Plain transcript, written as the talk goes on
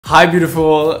Hi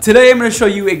beautiful. Today I'm going to show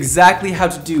you exactly how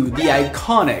to do the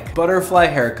iconic butterfly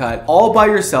haircut all by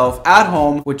yourself at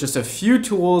home with just a few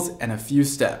tools and a few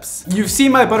steps. You've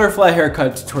seen my butterfly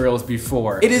haircut tutorials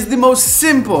before. It is the most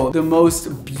simple, the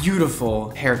most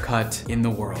beautiful haircut in the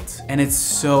world. And it's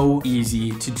so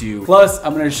easy to do. Plus,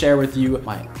 I'm going to share with you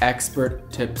my expert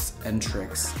tips and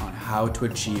tricks on how to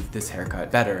achieve this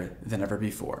haircut better than ever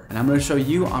before. And I'm going to show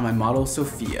you on my model,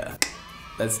 Sophia.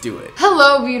 Let's do it.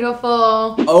 Hello,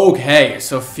 beautiful. Okay,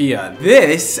 Sophia,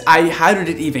 how did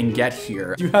it even get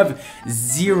here? You have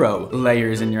 0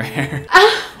 layers in your hair.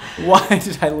 Why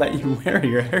did I let you wear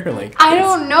your hair like this? I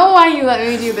don't know why you let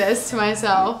me do this to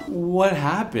myself. What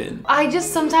happened? I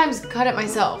just sometimes cut it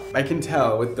myself. I can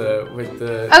tell with the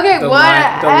okay, the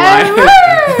whatever.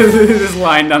 this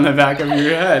line down the back of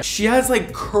your head. She has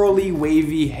like curly,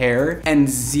 wavy hair and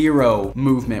 0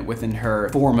 movement within her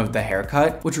form of the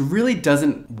haircut, which really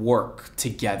doesn't work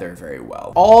together very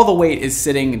well. All the weight is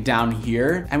sitting down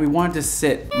here, and we want it to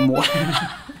sit more.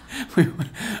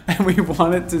 And we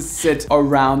want it to sit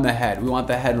around the head. We want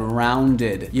the head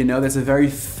rounded. You know, that's a very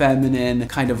feminine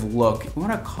kind of look. We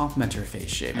want to complement her face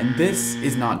shape. And this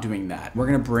is not doing that. We're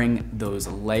going to bring those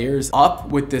layers up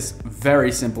with this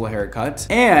very simple haircut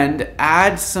and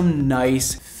add some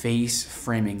nice face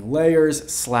framing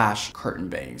layers / curtain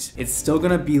bangs. It's still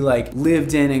gonna be like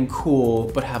lived in and cool,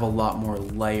 but have a lot more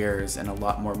layers and a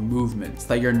lot more movement so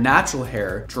that your natural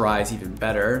hair dries even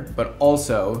better, but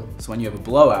also, so when you have a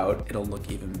blowout, it'll look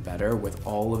even better with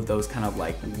all of those kind of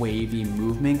like wavy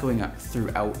movement going up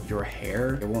throughout your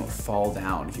hair. It won't fall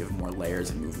down if you have more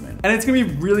layers and movement. And it's gonna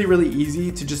be really, really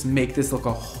easy to just make this look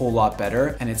a whole lot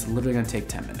better, and it's literally gonna take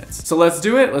 10 minutes. So let's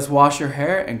do it. Let's wash your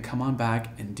hair and come on back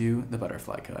and do the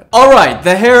butterfly cut. All right,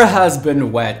 the hair has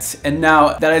been wet, and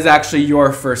now that is actually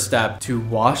your first step, to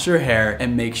wash your hair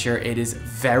and make sure it is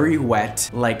very wet,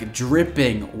 like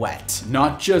dripping wet,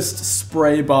 not just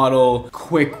spray bottle,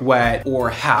 quick wet, or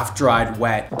half dried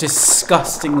wet,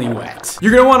 disgustingly wet.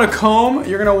 You're gonna want a comb,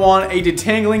 you're gonna want a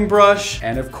detangling brush,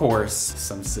 and of course,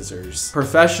 some scissors.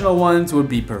 Professional ones would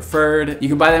be preferred. You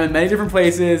can buy them in many different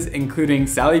places, including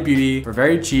Sally Beauty for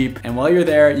very cheap, and while you're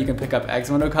there, you can pick up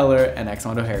Mondo Color and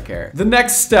Mondo Hair Care. The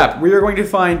next step, we are going to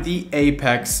find the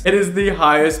apex. It is the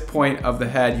highest point of the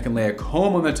head. You can lay a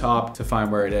comb on the top to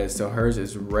find where it is. So hers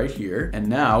is right here. And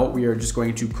now we are just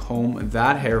going to comb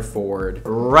that hair forward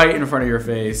right in front of your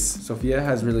face. Sophia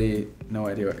has really no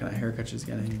idea what kind of haircut she's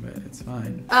getting, but it's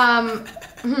fine.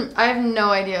 I have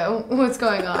no idea what's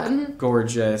going on.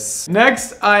 Gorgeous.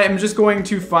 Next, I am just going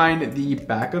to find the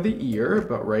back of the ear,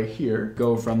 but right here.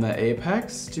 Go from the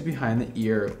apex to behind the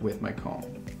ear with my comb.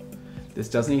 This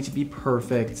doesn't need to be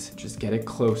perfect, just get it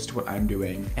close to what I'm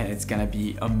doing, and it's gonna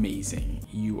be amazing.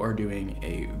 You are doing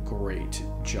a great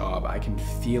job. I can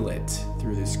feel it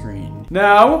through the screen.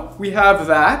 Now, we have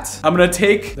that. I'm gonna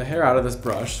take the hair out of this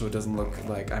brush so it doesn't look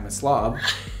like I'm a slob.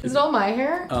 Is it all my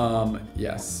hair?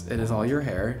 Yes, it is all your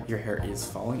hair. Your hair is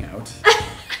falling out.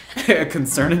 A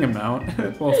concerning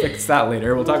amount. We'll fix that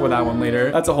later. We'll talk about that one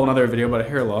later. That's a whole nother video about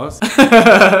hair loss.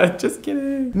 Just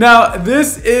kidding. Now,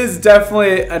 this is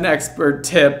definitely an expert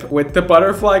tip with the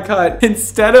butterfly cut.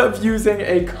 Instead of using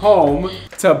a comb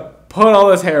to put all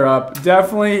this hair up,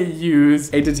 definitely use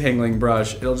a detangling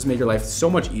brush. It'll just make your life so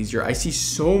much easier. I see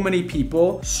so many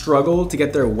people struggle to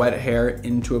get their wet hair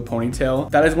into a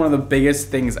ponytail. That is one of the biggest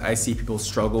things I see people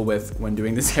struggle with when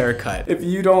doing this haircut. If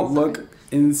you don't look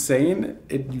insane,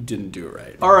 you didn't do it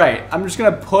right. All right, I'm just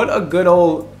gonna put a good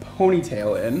old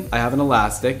ponytail in. I have an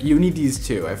elastic. You need these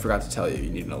too. I forgot to tell you, you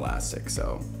need an elastic,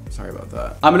 so sorry about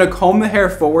that. I'm gonna comb the hair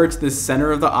forward to the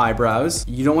center of the eyebrows.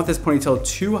 You don't want this ponytail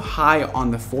too high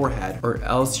on the forehead, or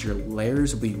else your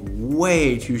layers will be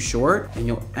way too short and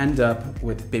you'll end up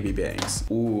with baby bangs.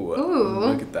 Ooh.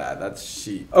 Look at that, that's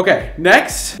chic. Okay,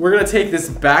 next, we're gonna take this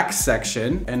back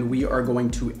section and we are going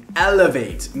to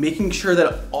elevate, making sure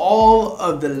that all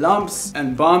of the lumps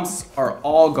and bumps are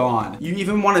all gone. You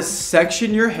even wanna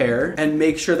section your hair and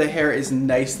make sure the hair is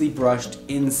nicely brushed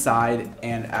inside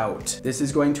and out. This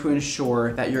is going to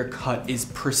ensure that your cut is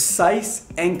precise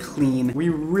and clean. We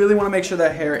really want to make sure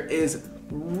that hair is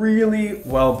really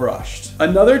well brushed.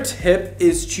 Another tip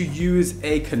is to use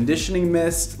a conditioning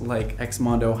mist like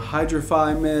Mondo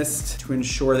Hydrify Mist to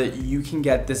ensure that you can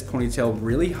get this ponytail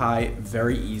really high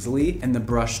very easily and the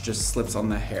brush just slips on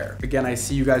the hair. Again, I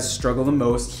see you guys struggle the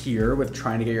most here with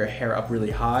trying to get your hair up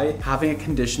really high. Having a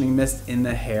conditioning mist in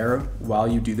the hair while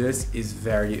you do this is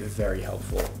very, very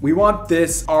helpful. We want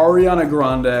this Ariana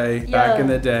Grande back in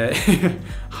the day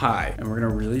high, and we're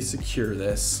gonna really secure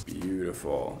this.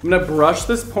 Beautiful. I'm gonna brush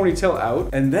brush this ponytail out,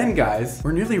 and then guys,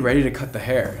 we're nearly ready to cut the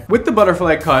hair. With the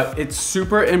butterfly cut, it's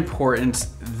super important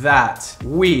that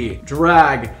we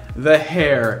drag the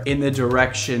hair in the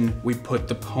direction we put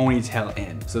the ponytail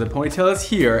in. So the ponytail is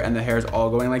here and the hair is all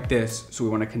going like this, so we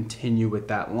want to continue with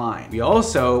that line. We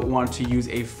also want to use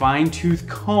a fine-tooth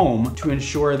comb to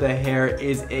ensure the hair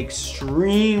is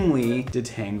extremely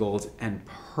detangled and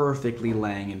perfectly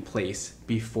laying in place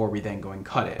before we then go and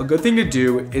cut it. A good thing to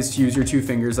do is to use your two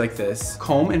fingers like this,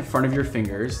 comb in front of your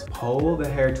fingers, pull the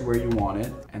hair to where you want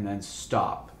it, and then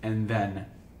stop, and then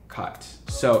cut.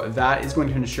 So that is going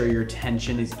to ensure your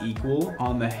tension is equal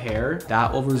on the hair.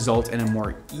 That will result in a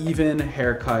more even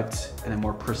haircut and a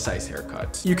more precise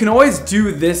haircut. You can always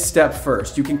do this step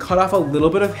first. You can cut off a little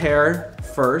bit of hair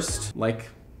first, like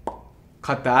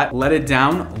cut that, let it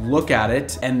down, look at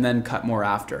it, and then cut more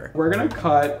after. We're gonna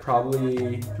cut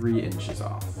probably 3 inches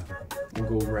off.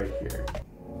 We'll go right here.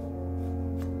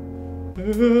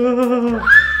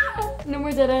 No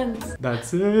more dead ends.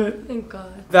 That's it. Thank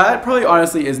God. That probably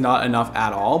honestly is not enough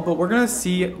at all, but we're gonna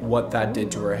see what that did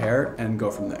to her hair and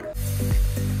go from there.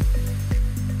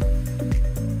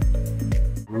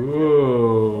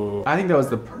 Ooh, I think that was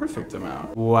the perfect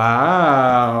amount.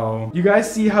 Wow. You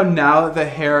guys see how now the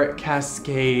hair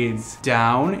cascades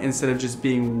down instead of just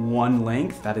being one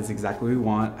length? That is exactly what we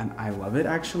want, and I love it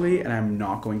actually, and I'm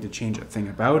not going to change a thing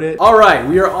about it. All right,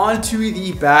 we are on to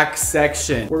the back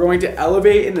section. We're going to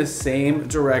elevate in the same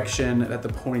direction that the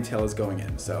ponytail is going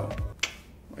in, so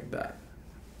like that.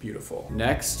 Beautiful.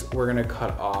 Next, we're gonna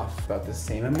cut off about the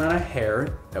same amount of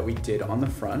hair that we did on the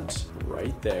front,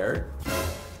 right there.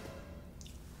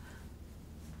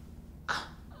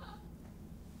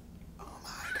 Oh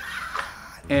my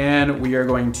God. And we are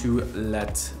going to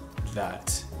let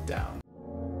that down.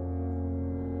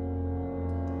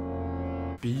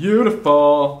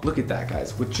 Beautiful. Look at that,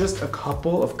 guys. With just a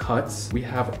couple of cuts, we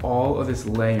have all of this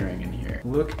layering in here.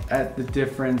 Look at the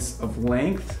difference of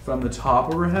length from the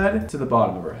top of her head to the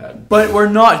bottom of her head. But we're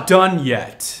not done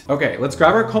yet. Okay, let's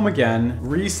grab our comb again,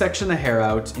 resection the hair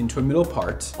out into a middle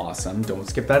part. Awesome, don't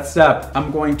skip that step.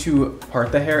 I'm going to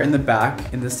part the hair in the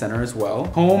back, in the center as well.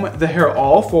 Comb the hair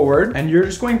all forward, and you're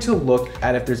just going to look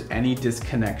at if there's any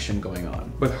disconnection going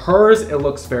on. With hers, it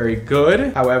looks very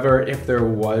good. However, if there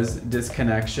was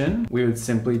disconnection, we would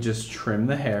simply just trim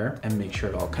the hair and make sure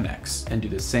it all connects, and do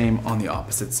the same on the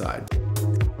opposite side.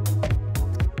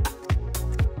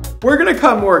 We're gonna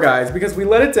cut more, guys, because we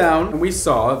let it down and we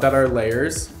saw that our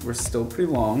layers were still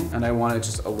pretty long and I wanted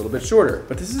just a little bit shorter.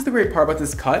 But this is the great part about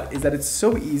this cut, is that it's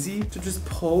so easy to just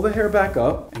pull the hair back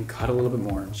up and cut a little bit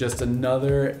more. Just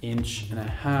another 1.5 inches.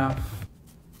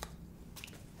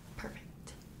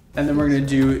 Perfect. And then we're gonna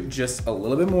do just a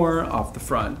little bit more off the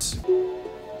front.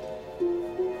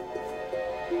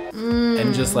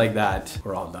 And just like that,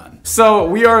 we're all done. So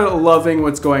we are loving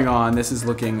what's going on. This is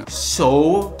looking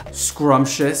so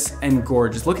scrumptious and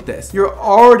gorgeous. Look at this. You're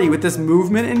already with this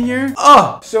movement in here.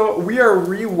 Oh, so we are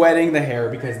re-wetting the hair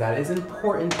because that is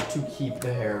important to keep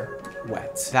the hair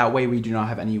wet. That way we do not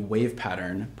have any wave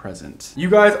pattern present. You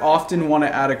guys often want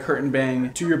to add a curtain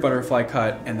bang to your butterfly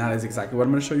cut, and that is exactly what I'm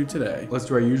going to show you today. Let's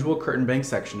do our usual curtain bang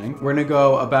sectioning. We're going to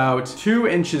go about 2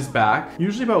 inches back.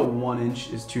 Usually about 1 inch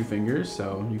is 2 fingers,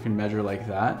 so you can measure like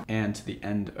that. And to the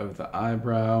end of the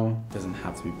eyebrow. Doesn't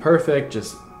have to be perfect,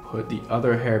 just put the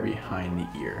other hair behind the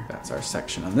ear. That's our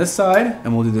section on this side,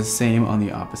 and we'll do the same on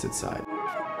the opposite side.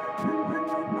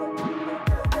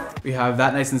 We have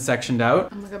that nice and sectioned out.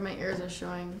 Oh my God, my ears are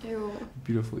showing. Ew.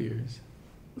 Beautiful ears.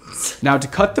 Now to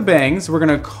cut the bangs, we're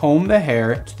gonna comb the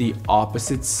hair to the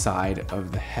opposite side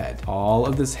of the head. All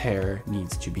of this hair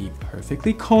needs to be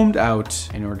perfectly combed out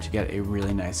in order to get a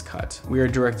really nice cut. We are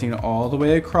directing it all the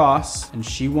way across, and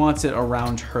she wants it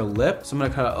around her lip. So I'm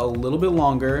gonna cut it a little bit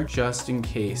longer just in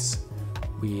case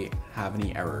we have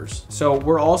any errors. So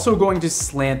we're also going to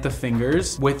slant the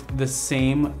fingers with the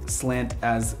same slant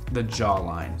as the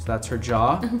jawline. So that's her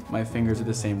jaw. My fingers are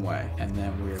the same way. And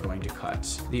then we are going to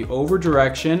cut. The over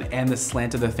direction and the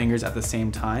slant of the fingers at the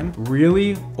same time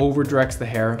really over directs the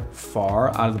hair far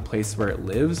out of the place where it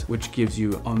lives, which gives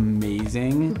you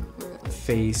amazing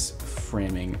face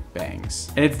framing bangs.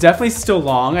 And it's definitely still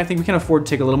long. I think we can afford to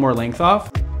take a little more length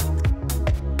off.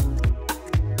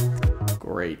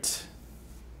 Great.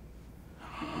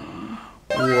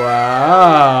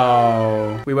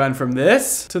 Wow. We went from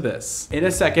this to this. In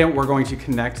a second, we're going to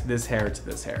connect this hair to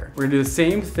this hair. We're gonna do the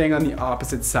same thing on the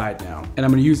opposite side now. And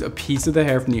I'm gonna use a piece of the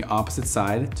hair from the opposite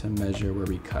side to measure where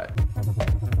we cut.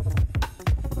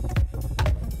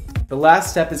 The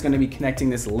last step is gonna be connecting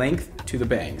this length to the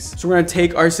bangs. So we're gonna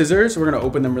take our scissors, we're gonna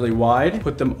open them really wide,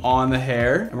 put them on the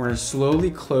hair, and we're gonna slowly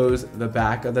close the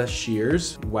back of the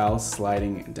shears while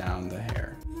sliding down the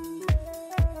hair.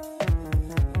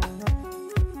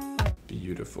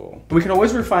 Beautiful. We can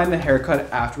always refine the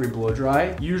haircut after we blow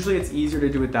dry. Usually it's easier to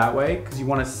do it that way because you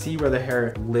want to see where the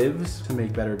hair lives to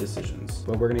make better decisions.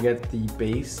 But we're gonna get the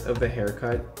base of the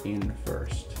haircut in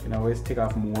first. You can always take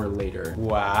off more later.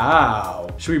 Wow.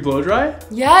 Should we blow dry?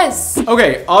 Yes.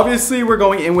 Okay, obviously we're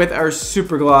going in with our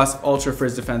Super Gloss Ultra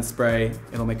Frizz Defense Spray.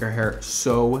 It'll make our hair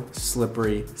so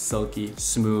slippery, silky,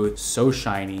 smooth, so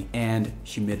shiny, and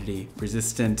humidity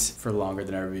resistant for longer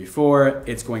than ever before.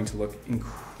 It's going to look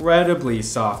incredibly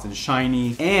soft and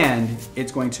shiny, and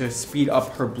it's going to speed up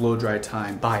her blow dry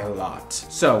time by a lot.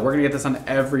 So we're gonna get this on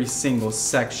every single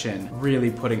section,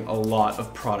 really putting a lot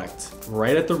of product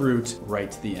right at the root, right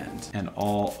to the end, and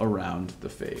all around the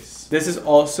face. This is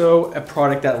also a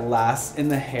product that lasts in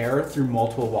the hair through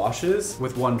multiple washes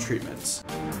with one treatment.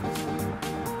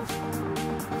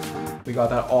 We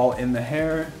got that all in the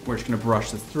hair. We're just gonna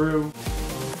brush this through.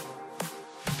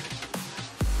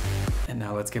 And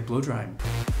now let's get blow drying.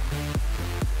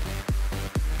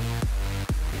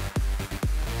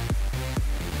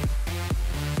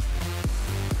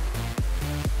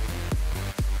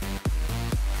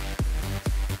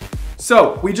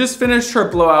 So we just finished her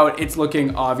blowout. It's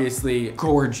looking obviously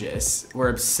gorgeous. We're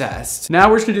obsessed. Now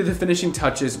we're just gonna do the finishing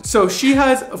touches. So she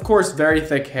has, of course, very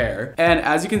thick hair. And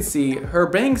as you can see, her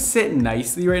bangs sit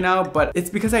nicely right now, but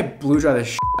it's because I blew dry the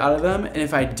shit out of them. And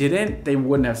if I didn't, they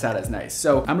wouldn't have sat as nice.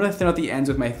 So I'm gonna thin out the ends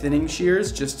with my thinning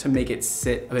shears just to make it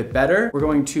sit a bit better. We're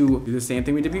going to do the same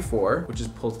thing we did before, which is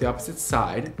pull to the opposite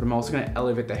side, but I'm also gonna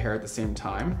elevate the hair at the same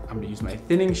time. I'm gonna use my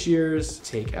thinning shears,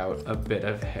 take out a bit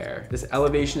of hair. This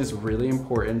elevation is really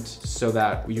important so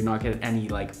that we do not get any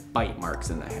like bite marks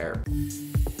in the hair.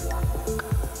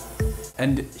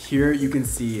 And here you can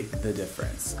see the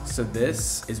difference. So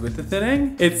this is with the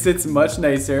thinning. It sits much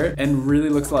nicer and really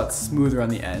looks a lot smoother on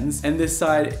the ends. And this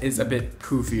side is a bit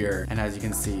poofier. And as you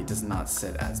can see, it does not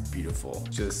sit as beautiful.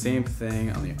 Do the same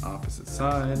thing on the opposite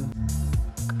side.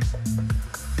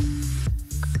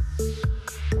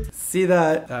 See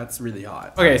that? That's really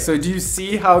hot. Okay, so do you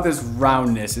see how this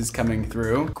roundness is coming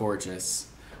through? Gorgeous.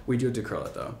 We do have to curl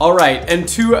it though. All right, and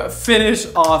to finish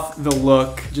off the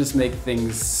look, just make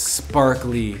things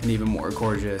sparkly and even more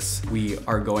gorgeous, we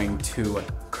are going to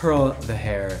curl the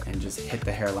hair and just hit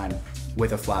the hairline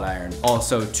with a flat iron.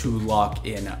 Also, to lock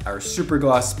in our super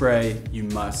gloss spray, you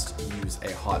must use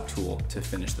a hot tool to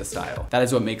finish the style. That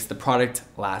is what makes the product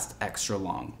last extra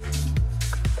long.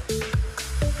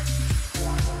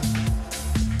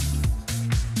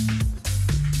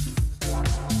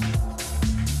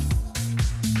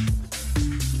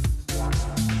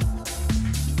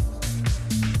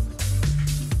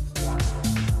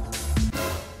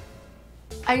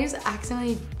 I just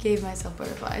accidentally gave myself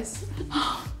butterflies.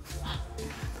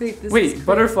 Wait,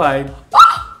 butterfly.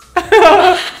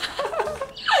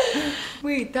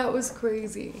 Wait, that was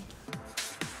crazy.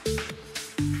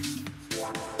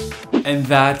 And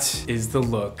that is the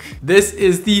look. This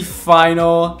is the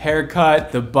final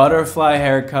haircut, the butterfly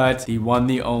haircut, the one,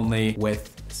 the only,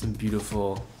 with some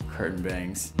beautiful curtain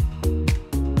bangs.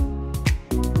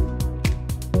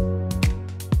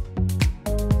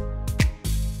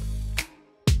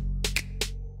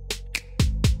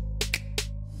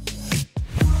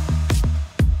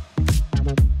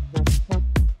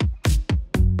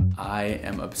 I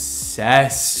am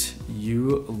obsessed.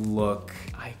 You look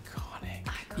iconic,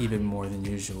 even more than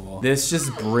usual. This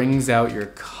just brings out your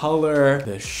color.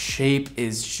 The shape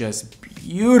is just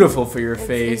beautiful for your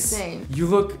face. Insane. You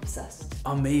look Obsessed.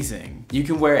 amazing. You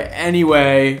can wear it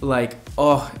anyway. Like,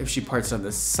 oh, if she parts on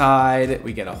the side,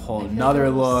 we get a whole nother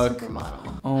look.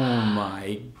 Supermodel. Oh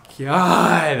my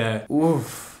God.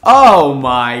 Oof. Oh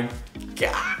my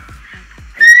God.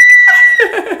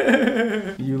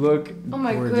 You look Oh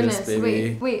my gorgeous, goodness.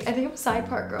 baby. Wait, I think I'm a side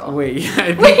part girl. Wait,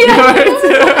 I think Wait, you are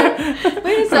I-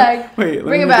 Wait a sec. Wait,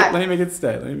 Bring it back. Let me make it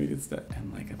steady. Let me make it steady.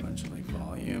 And like a bunch of like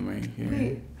volume right here.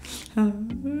 Wait,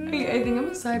 I think I'm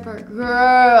a side part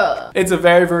girl. It's a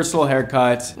very versatile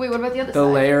haircut. Wait, what about the other The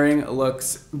side? layering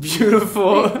looks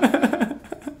beautiful. What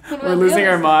about We're the losing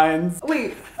other our side? minds.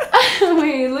 Wait.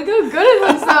 Wait. me. Look how good it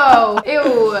looks though.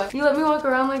 Ew. You let me walk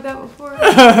around like that before?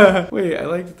 Wait, I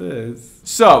like this.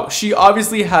 So she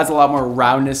obviously has a lot more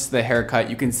roundness to the haircut.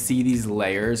 You can see these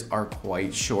layers are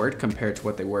quite short compared to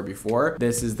what they were before.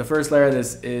 This is the first layer.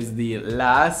 This is the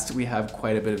last. We have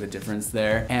quite a bit of a difference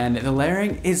there. And the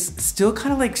layering is still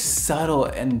kind of like subtle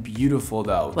and beautiful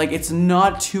though. Like it's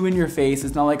not too in your face.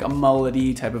 It's not like a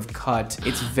mullety type of cut.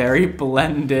 It's very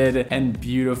blended and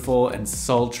beautiful and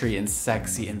sultry and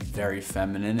sexy and very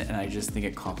feminine. And I just think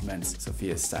it complements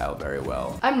Sophia's style very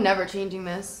well. I'm never changing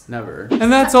this. Never.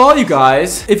 And that's all, you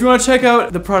guys. If you want to check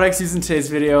out the products used in today's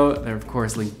video, they're of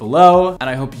course linked below. And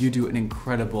I hope you do an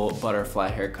incredible butterfly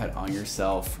haircut on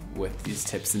yourself with these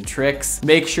tips and tricks.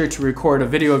 Make sure to record a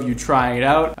video of you trying it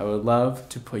out. I would love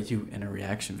to put you in a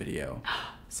reaction video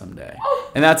someday.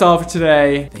 And that's all for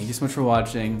today. Thank you so much for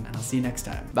watching, and I'll see you next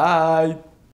time. Bye.